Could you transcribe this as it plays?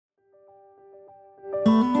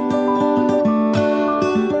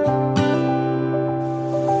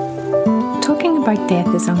about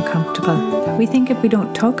death is uncomfortable. We think if we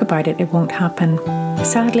don't talk about it, it won't happen.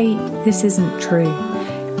 Sadly, this isn't true.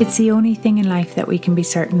 It's the only thing in life that we can be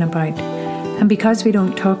certain about. And because we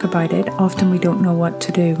don't talk about it, often we don't know what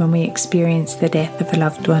to do when we experience the death of a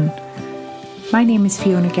loved one. My name is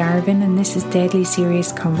Fiona Garvin and this is Deadly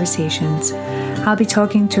Serious Conversations. I'll be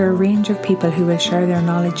talking to a range of people who will share their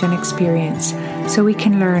knowledge and experience so we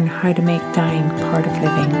can learn how to make dying part of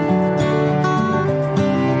living.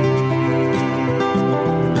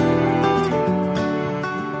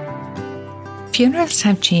 Funerals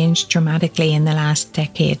have changed dramatically in the last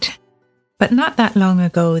decade. But not that long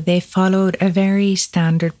ago, they followed a very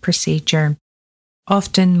standard procedure.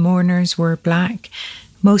 Often mourners were black,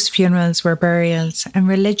 most funerals were burials, and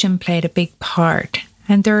religion played a big part,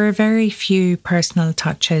 and there are very few personal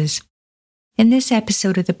touches. In this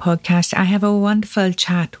episode of the podcast, I have a wonderful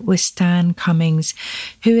chat with Stan Cummings,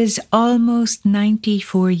 who is almost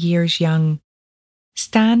 94 years young.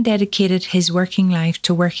 Stan dedicated his working life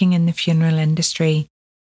to working in the funeral industry.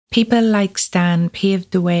 People like Stan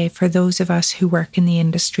paved the way for those of us who work in the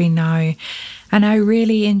industry now, and I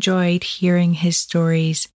really enjoyed hearing his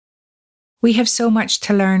stories. We have so much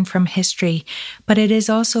to learn from history, but it is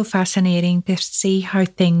also fascinating to see how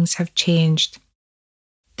things have changed.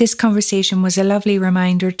 This conversation was a lovely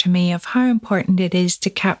reminder to me of how important it is to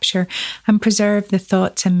capture and preserve the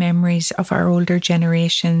thoughts and memories of our older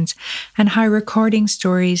generations, and how recording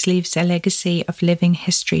stories leaves a legacy of living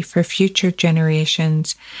history for future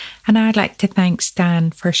generations. And I'd like to thank Stan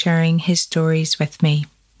for sharing his stories with me.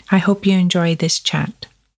 I hope you enjoy this chat.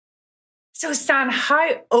 So Stan,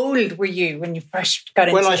 how old were you when you first got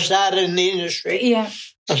into it? When I started in the industry? Yeah.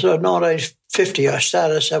 I said 1950 I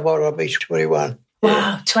started, so what would I be, 21?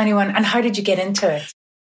 Wow, 21. And how did you get into it?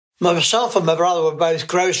 Myself and my brother were both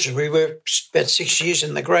grocers. We worked about 6 years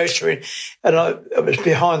in the grocery, and I was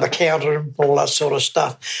behind the counter and all that sort of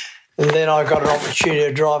stuff. And then I got an opportunity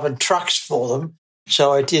of driving trucks for them,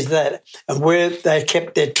 so I did that. And where they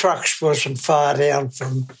kept their trucks wasn't far down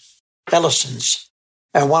from Ellison's.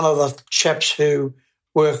 And one of the chaps who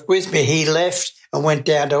worked with me, he left and went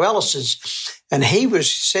down to Ellison's. And he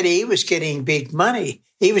said he was getting big money.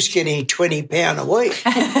 He was getting £20 a week.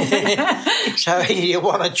 So he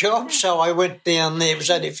want a job. So I went down there. It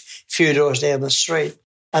was only a few doors down the street.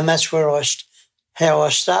 And that's where how I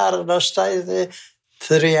started. I stayed there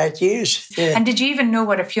 38 years. Yeah. And did you even know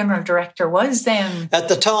what a funeral director was then? At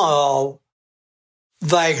the time,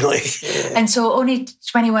 vaguely. Yeah. And so only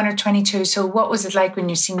 21 or 22. So what was it like when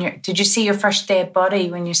you did you see your first dead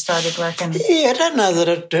body when you started working? Yeah, I don't know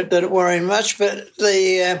that it worried much, but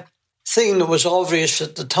the thing that was obvious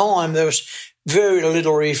at the time, there was very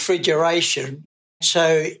little refrigeration.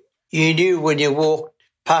 So you knew when you walked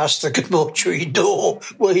past the mortuary door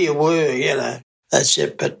where you were, That's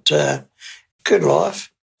it, but good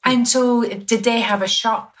life. And so did they have a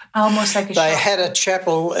shop, almost like a shop? They had a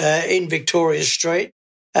chapel in Victoria Street,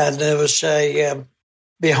 and there was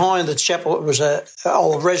behind the chapel, it was an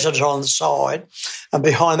old residence on the side, and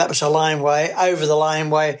behind that was a laneway. Over the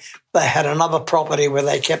laneway, they had another property where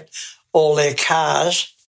they kept all their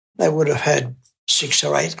cars. They would have had 6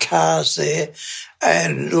 or 8 cars there.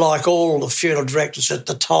 And like all the funeral directors at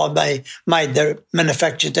the time, they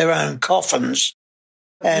manufactured their own coffins.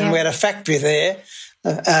 And we had a factory there.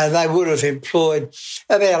 They would have employed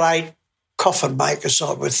about 8 coffin makers,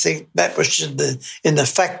 I would think. That was in the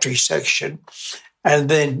factory section. And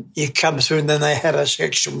then you come through, and then they had a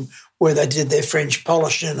section where they did their French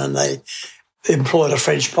polishing, and they employed a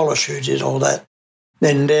French polisher who did all that.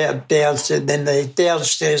 Then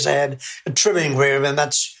downstairs, they had a trimming room, and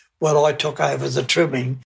that's what I took over, the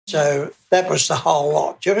trimming. So that was the whole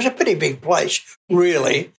lot. It was a pretty big place,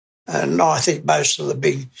 really. And I think most of the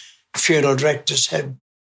big funeral directors had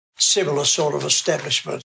similar sort of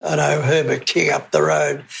establishment. I know Herbert King up the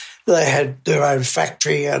road, they had their own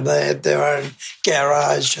factory and they had their own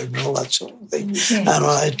garage and all that sort of thing. Yes. And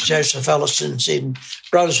I had Joseph Ellison's in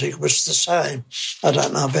Brunswick was the same. I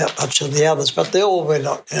don't know about much of the others, but they all went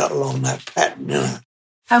out along that pattern,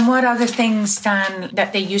 And what other things, Stan,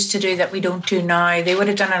 that they used to do that we don't do now? They would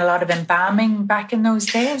have done a lot of embalming back in those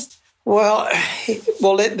days. Well,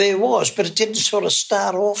 there was, but it didn't sort of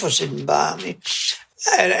start off as embalming.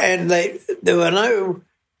 And there were no,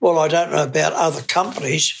 I don't know about other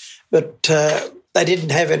companies, but they didn't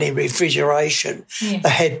have any refrigeration. Yeah. They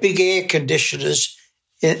had big air conditioners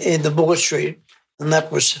in the mortuary, and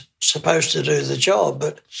that was supposed to do the job,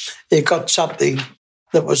 but it got something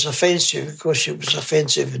that was offensive. Of course, it was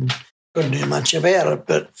offensive and couldn't do much about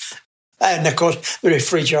it. And of course, the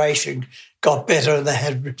refrigeration got better, and they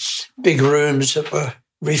had big rooms that were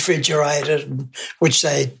refrigerated, which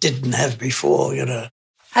they didn't have before,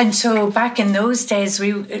 And so back in those days,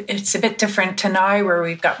 it's a bit different to now where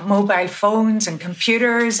we've got mobile phones and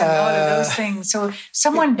computers and all of those things. So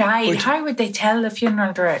someone died, how would they tell the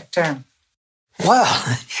funeral director?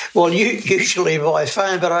 Well, usually by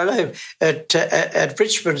phone, but I know at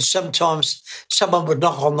Richmond sometimes someone would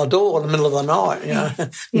knock on the door in the middle of the night,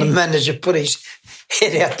 and the manager put his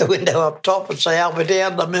head out the window up top and say, "I'll be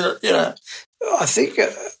down in a minute," I think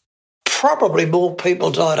probably more people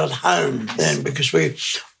died at home then because we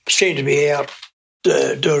seem to be out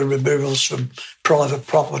doing removals from private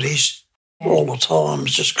properties all the time.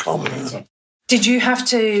 It's just common. Did you have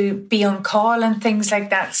to be on call and things like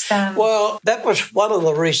that, Stan? Well, that was one of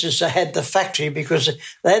the reasons they had the factory, because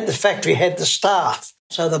had the staff.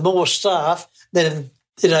 So the more staff, then,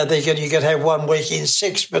 you could have 1 week in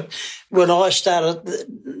 6. But when I started,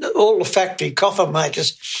 all the factory coffin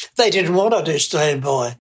makers, they didn't want to do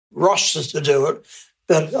standby rosters to do it,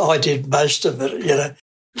 but I did most of it,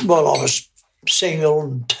 While I was single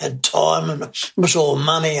and had time, and it was all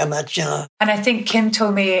money and that, And I think Kim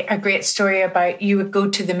told me a great story about you would go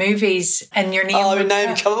to the movies and your name yeah,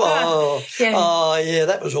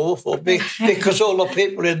 that was awful because all the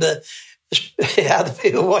people other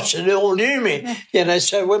people watching it all knew me,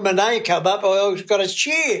 so when my name come up, I always got a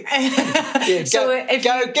cheer. Go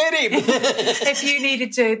get him. If you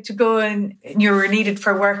needed to go and you were needed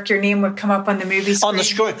for work, your name would come up on the movie screen. On the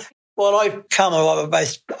screen. Well, I come up with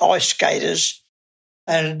both ice skaters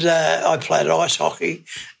and I played ice hockey.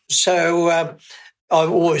 So I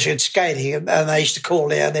always had skating, and they used to call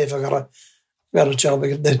down there if I got a job,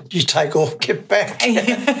 and you take off, get back.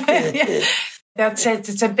 Yeah. That's it.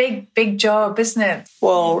 It's a big, big job, isn't it?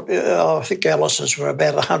 Well, I think our listeners were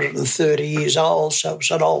about 130 years old, so it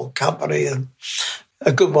was an old company and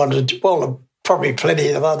a good one. Probably plenty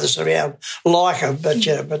of others around like them,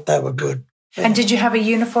 but they were good. And did you have a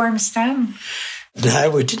uniform, Stan? No,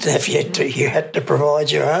 we didn't have yet. You had to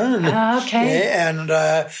provide your own. Oh, okay. Yeah, and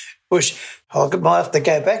I might have to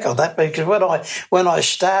go back on that, because when I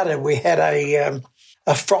started, we had a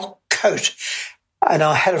frock coat, and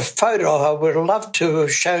I had a photo. I would have loved to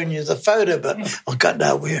have shown you the photo, but I got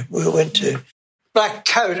nowhere. We went to black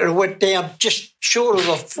coat and it went down just short of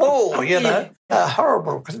the floor,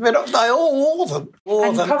 horrible. They all wore them.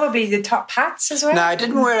 Probably the top hats as well? No, I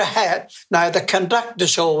didn't wear a hat. No, the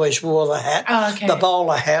conductors always wore the hat, the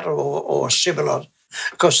bowler hat or similar,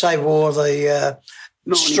 because they wore the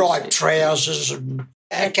striped trousers and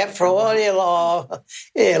a cap for a while,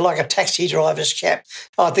 like a taxi driver's cap.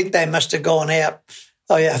 I think they must have gone out.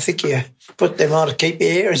 Oh, yeah, I think you put them on to keep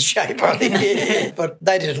your hair in shape, I think, yeah. But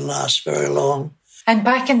they didn't last very long. And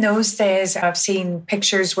back in those days, I've seen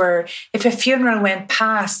pictures where if a funeral went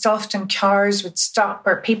past, often cars would stop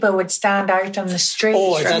or people would stand out on the street.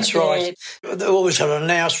 Oh, that's right. There always had an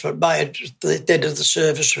announcement made at the end of the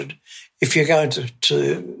service, if you're going to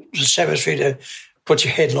the cemetery, to put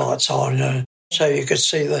your headlights on, so you could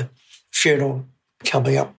see the funeral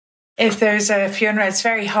coming up. If there's a funeral, it's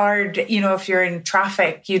very hard, if you're in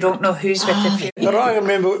traffic, you don't know who's with the funeral. But I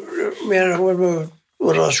remember,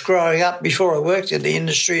 when I was growing up, before I worked in the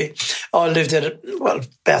industry, I lived at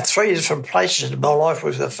about 3 different places in my life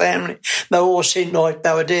with the family. They all seemed like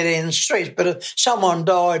they were dead end streets, but if someone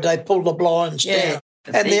died, they pulled the blinds down.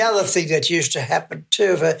 And the other thing that used to happen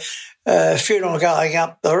too, if a funeral going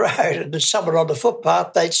up the road and there's someone on the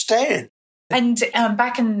footpath, they'd stand. And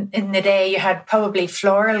back in the day, you had probably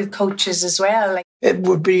floral coaches as well. It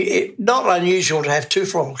would be not unusual to have 2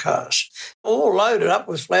 floral cars, all loaded up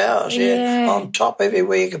with flowers, on top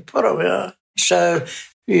everywhere you could put them. So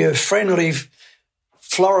your friendly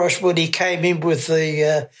florist, when he came in with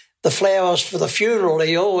the flowers for the funeral,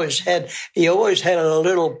 he always had a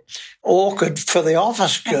little orchid for the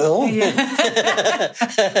office girl.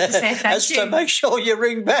 That's to make sure you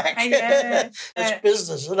ring back. That's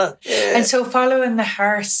business, isn't it? Yeah. And so following the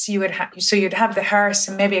hearse, you'd have the hearse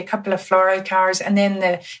and maybe a couple of floral cars, and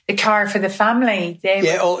then the car for the family.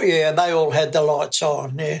 They all had the lights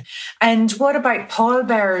on, yeah. And what about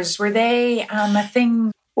pallbearers? Were they a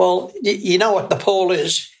thing? Well, you know what the pall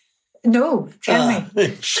is? No, tell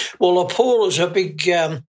me. Well, a pall is a big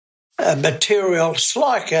material. It's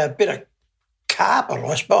like a bit of carpet,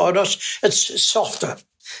 I suppose. It's softer,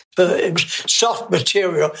 but it's soft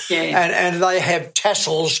material, and they have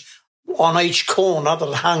tassels on each corner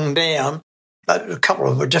that hung down. A couple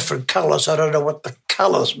of them were different colours. I don't know what the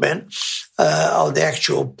colours meant of the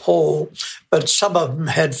actual pall, but some of them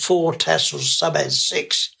had 4 tassels, some had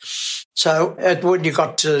 6. So when you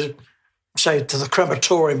got to the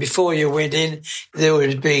crematorium, before you went in, there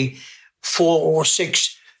would be 4 or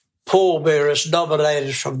 6 pallbearers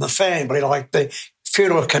nominated from the family, like the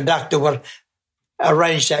funeral conductor would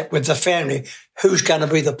arrange that with the family, who's going to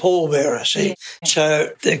be the pallbearer, see? Yeah. So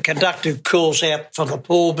the conductor calls out for the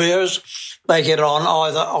pallbearers. They get on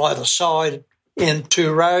either side in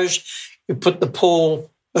 2 rows. You put the pall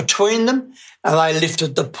between them, and they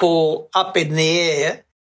lifted the pall up in the air.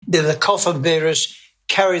 Then the coffin bearers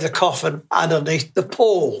carry the coffin underneath the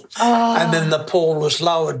pall. Oh. And then the pall was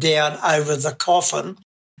lowered down over the coffin.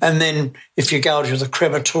 And then if you go to the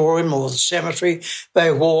crematorium or the cemetery,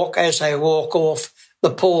 as they walk off, the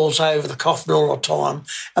pall's over the coffin all the time,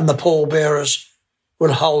 and the pallbearers would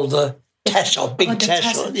hold the tassel, big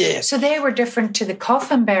tassel, yeah. So they were different to the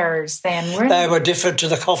coffin bearers then, weren't they? They were different to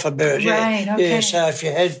the coffin bearers, yeah. Right, okay. Yeah, so if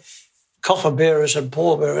you had coffin bearers and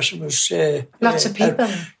pallbearers, it was... Lots of people.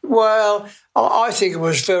 Well, I think it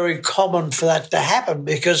was very common for that to happen,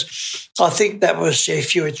 because I think that was,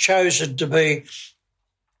 if you were chosen to be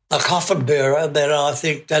a coffin bearer, then I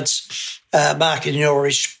think that's marking your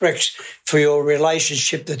respects for your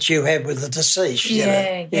relationship that you have with the deceased.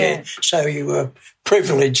 Yeah. So you were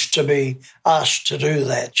privileged to be asked to do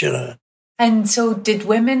that, And so did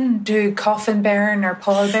women do coffin bearing or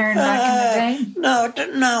pallbearing back in the day?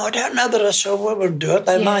 No, I don't know that I saw women do it.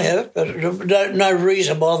 They may have, but no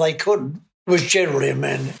reason why they couldn't. It was generally a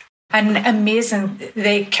man. And amazing,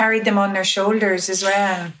 they carried them on their shoulders as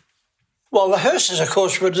well. Well, the hearses, of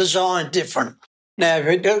course, were designed different. Now,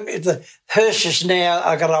 the hearses now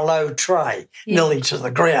are got a low tray, nearly to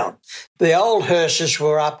the ground. The old hearses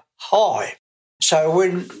were up high. So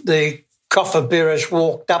when the coffin bearers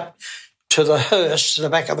walked up to the hearse, to the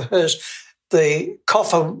back of the hearse, the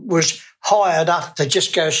coffin was high enough to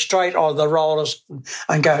just go straight on the rollers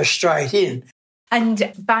and go straight in.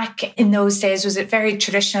 And back in those days, was it very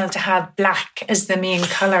traditional to have black as the main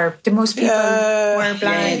colour? Did most people wear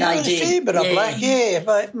black? Yeah, they did. A fair bit of black,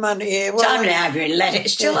 but money, yeah. Well, don't have it.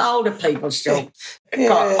 It's still older people still. Yeah.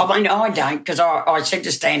 God, I mean, I don't, because I seem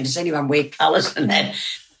to stand as anyone wear colours and that.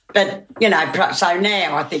 But, so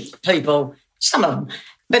now I think people, some of them,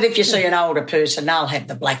 but if you see an older person, they'll have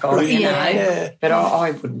the black on, you know. Yeah. But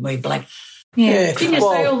I wouldn't wear black. Yeah. Didn't you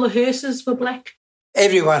say all the hearses were black?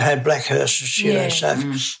 Everyone had black hearses, you know, so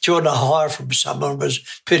if you want to hire from someone, it was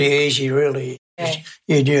pretty easy, really. Yeah.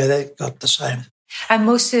 You knew they got the same. And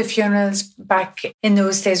most of the funerals back in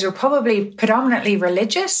those days were probably predominantly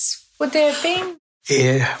religious, would they have been?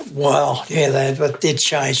 Yeah, well, but did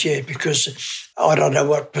change, because I don't know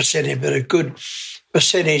what percentage, but a good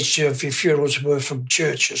percentage of your funerals were from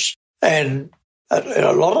churches. And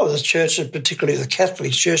a lot of the churches, particularly the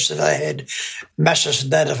Catholic Church, that they had masses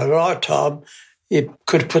and that of a night time, you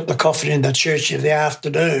could put the coffin in the church in the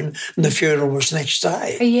afternoon and the funeral was next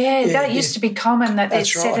day. Yeah, that used to be common, that they'd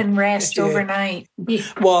sit and rest overnight. Yeah.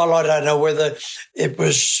 Well, I don't know whether it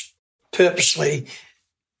was purposely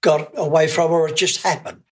got away from or it just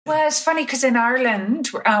happened. Well, it's funny because in Ireland,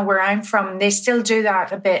 where I'm from, they still do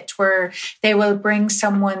that a bit, where they will bring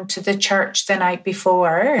someone to the church the night before,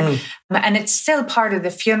 and it's still part of the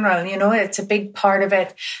funeral, it's a big part of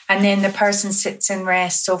it. And then the person sits and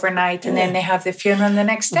rests overnight, and then they have the funeral the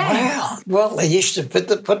next day. Wow. Well, they used to put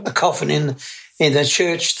the coffin in the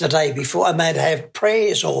church the day before, and they'd have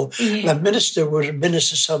prayers, or the minister would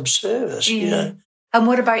administer some service, And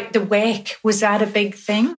what about the wake? Was that a big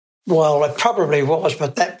thing? Well, it probably was,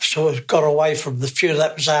 but that sort of got away from the funeral.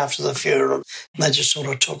 That was after the funeral. They just sort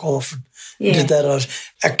of took off and did that.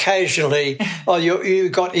 Occasionally, you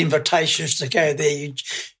got invitations to go there. You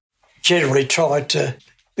generally tried to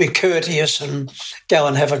be courteous and go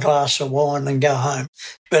and have a glass of wine and go home.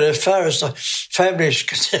 But as far as the family is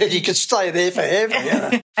concerned, you could stay there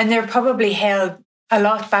forever. And they're probably held a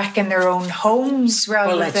lot back in their own homes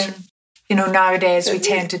rather than... nowadays we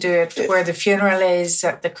tend to do it where the funeral is,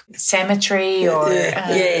 at the cemetery or...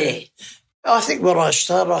 I think when I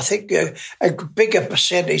started, a bigger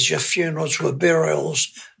percentage of funerals were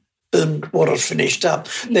burials than what had finished up.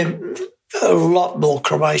 Then a lot more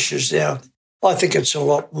cremations now. I think it's a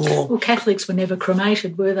lot more. Well, Catholics were never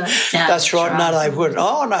cremated, were they? No, that's right. No, they wouldn't.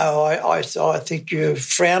 Oh, no, I think you're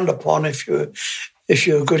frowned upon if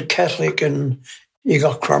you're a good Catholic and... you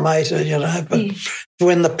got cremated, but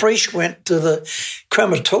when the priest went to the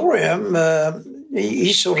crematorium,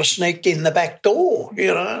 he sort of sneaked in the back door,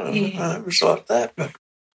 it was like that. But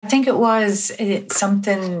I think it was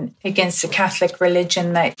something against the Catholic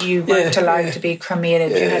religion that you weren't allowed to be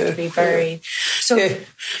cremated, you had to be buried. So,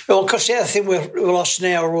 Well, because the other thing we've lost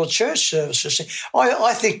now are all church services.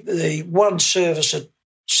 I think the one service at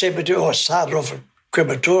cemetery, started off at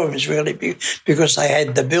crematoriums really because they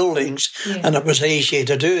had the buildings and it was easier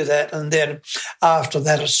to do that. And then after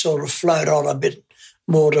that, it sort of flowed on a bit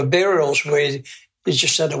more to burials where you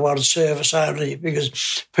just had a one service only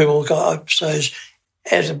because people got, I suppose,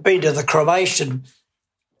 has been to the cremation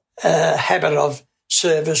habit of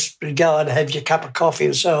service, and go and have your cup of coffee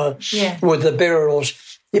and so on. Yeah. With the burials,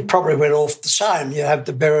 you probably went off the same. You have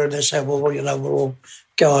the burial and they say, well, we'll all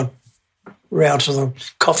go and round to the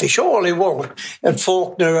coffee shop. Surely will. At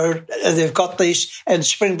Faulkner, they've got these, and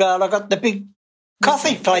Springvale, I've got the big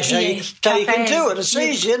coffee place so you can do it. It's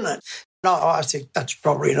easy, isn't it? No, I think that's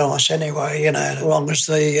probably nice anyway, as long as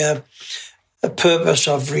the purpose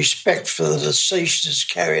of respect for the deceased is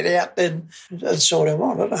carried out, then that's all I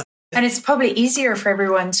want, isn't it? And it's probably easier for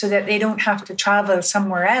everyone so that they don't have to travel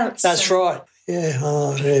somewhere else. That's right. Yeah,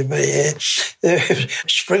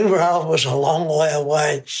 Springvale was a long way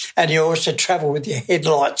away, and you always had to travel with your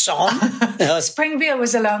headlights on. Springvale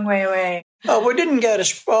was a long way away. Oh, we did go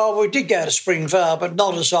to Springvale, but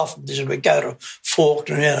not as often as we go to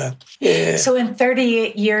Faulkner, Yeah. So in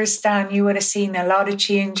 38 years, Stan, you would have seen a lot of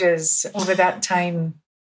changes over that time.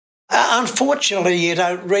 Unfortunately, you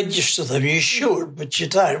don't register them. You should, but you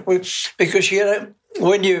don't, because you don't.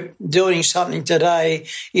 When you're doing something today,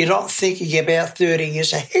 you're not thinking about 30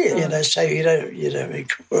 years ahead, so you don't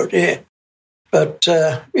record, yeah. But,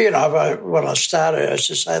 when I started, as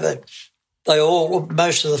I say, that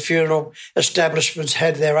most of the funeral establishments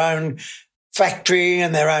had their own factory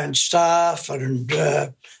and their own staff, and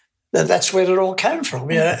that's where it all came from.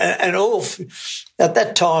 And all at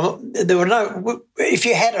that time there were no. If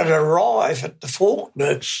you had it arrive at the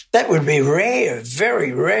Faulkner, that would be rare,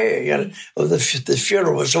 very rare. The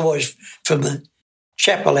funeral was always from the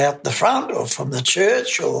chapel out the front, or from the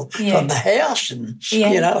church, or from the house, and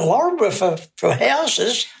a lot of them for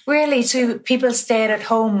houses. Really, so people stayed at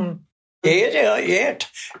home. Yeah.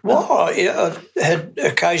 Well, I had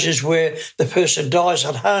occasions where the person dies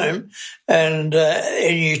at home and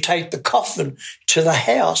you take the coffin to the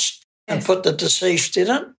house and put the deceased in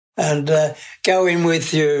it and go in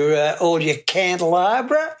with all your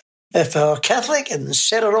candelabra, if they were Catholic, and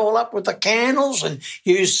set it all up with the candles and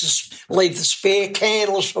leave the spare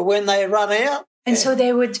candles for when they run out. And so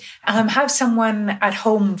they would have someone at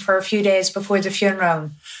home for a few days before the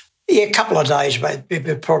funeral. Yeah, a couple of days,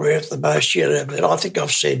 maybe, probably at the most, but I think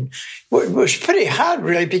I've seen it was pretty hard,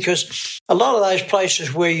 really, because a lot of those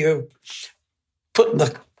places where you're putting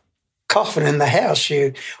the coffin in the house,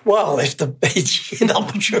 you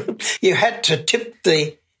had to tip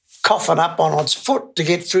the coffin up on its foot to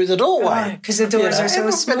get through the doorway. Because the doors are so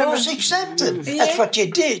small. But it was accepted. Yeah. That's what you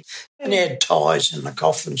did. And you had ties in the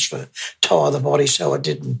coffins to tie the body so it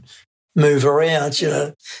didn't move around,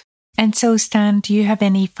 And so, Stan, do you have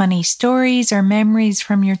any funny stories or memories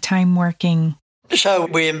from your time working? So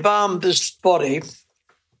we embalmed this body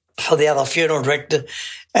for the other funeral director,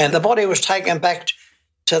 and the body was taken back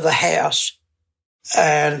to the house,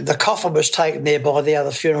 and the coffin was taken there by the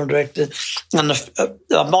other funeral director. And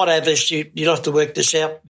I might have this, you'd have to work this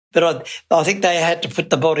out, but I think they had to put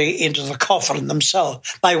the body into the coffin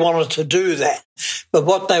themselves. They wanted to do that. But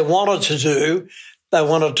what they wanted to do, they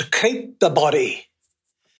wanted to keep the body.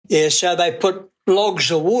 Yeah, so they put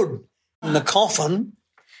logs of wood in the coffin,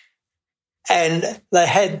 and they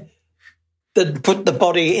had to put the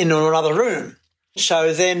body into another room.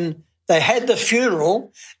 So then they had the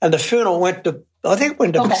funeral, and the funeral went to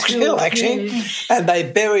Box Hill, actually, and they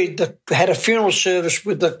had a funeral service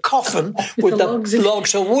with the coffin with the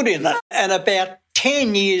logs of wood in it. And about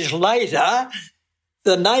 10 years later,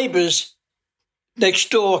 the neighbours next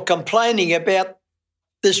door were complaining about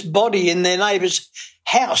this body in their neighbour's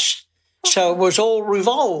house. So it was all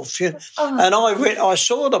revolved. And I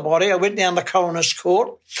saw the body. I went down to Coroner's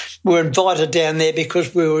Court. We were invited down there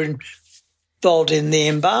because we were involved in the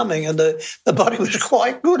embalming, and the body was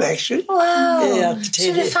quite good, actually. Wow. Yeah,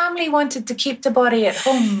 so the family wanted to keep the body at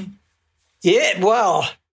home. Yeah, well,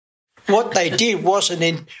 what they did wasn't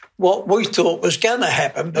in what we thought was going to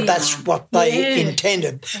happen, but that's what they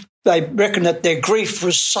intended. They reckoned that their grief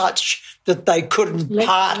was such that they couldn't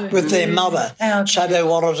part with their mother, so they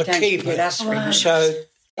wanted to keep it. Right. So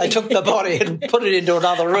they took the body and put it into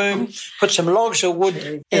another room, put some logs of wood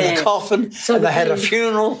in the coffin, and they had a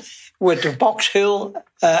funeral, went to Box Hill,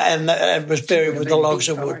 and was buried with the logs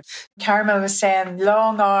of wood. Carmel was saying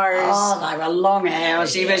long hours. Oh, they were long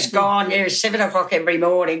hours. He was gone. It was 7 o'clock every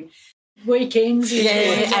morning. Weekends,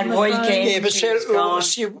 and weekends.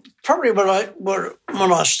 Yeah, but probably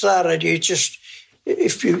when I started, you just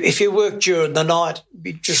if you work during the night,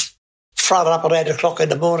 you just front up at 8 o'clock in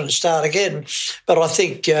the morning and start again. But I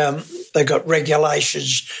think they got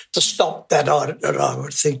regulations to stop that. I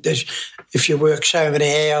would think that if you work so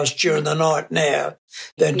many hours during the night now,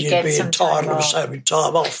 then You you'd get be some entitled time to off. so much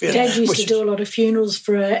time off. You know, Dad used which to do a lot of funerals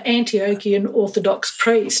for an Antiochian Orthodox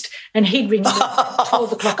priest, and he'd ring them at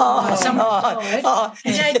 12 o'clock at night. Someone died,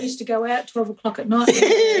 and Dad used to go out 12 o'clock at night.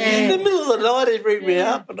 in the middle of the night, he'd ring me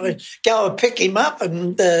up, and I'd go and pick him up.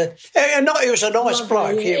 And he was a nice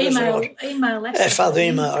bloke. He was Email Father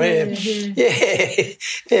Email, yeah.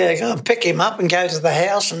 Go and pick him up and go to the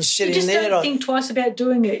house and sit You in just there. don't think twice about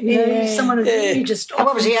doing it. You know, someone would ring you just.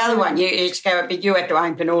 What was the other one? You used to go, but you had to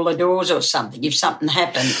open all the doors or something if something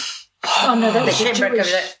happened. Oh no, that was the Shemrick of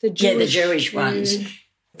Jewish, the Jewish ones.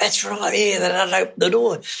 That's right, yeah, they don't open the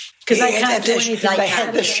door. Because they can't do anything. They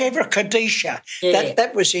had the Shevra Kadisha. Yeah.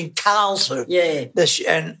 That was in Carlsbad. Yeah.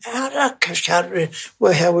 And I can't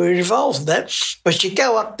remember how we were involved in that. But you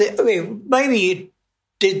go up there, maybe you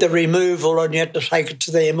did the removal and you had to take it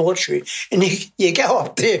to their mortuary. And you go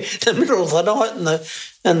up there in the middle of the night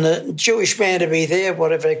and the Jewish man to be there,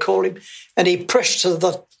 whatever they call him, and he pressed to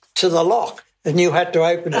the lock and you had to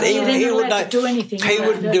open it. He wouldn't do anything. He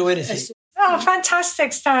wouldn't do anything. Oh,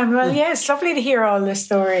 fantastic, Stan. Well, yeah, it's lovely to hear all the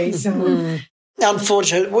stories. And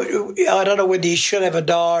Unfortunately, I don't know whether you should have a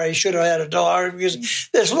diary, you should have had a diary, because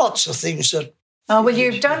there's lots of things that... oh, well,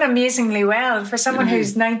 you've done amazingly well for someone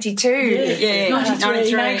who's 92. Yeah,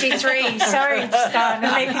 93. Sorry, Stan, I'm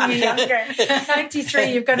making you younger.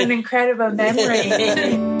 93, you've got an incredible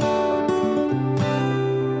memory.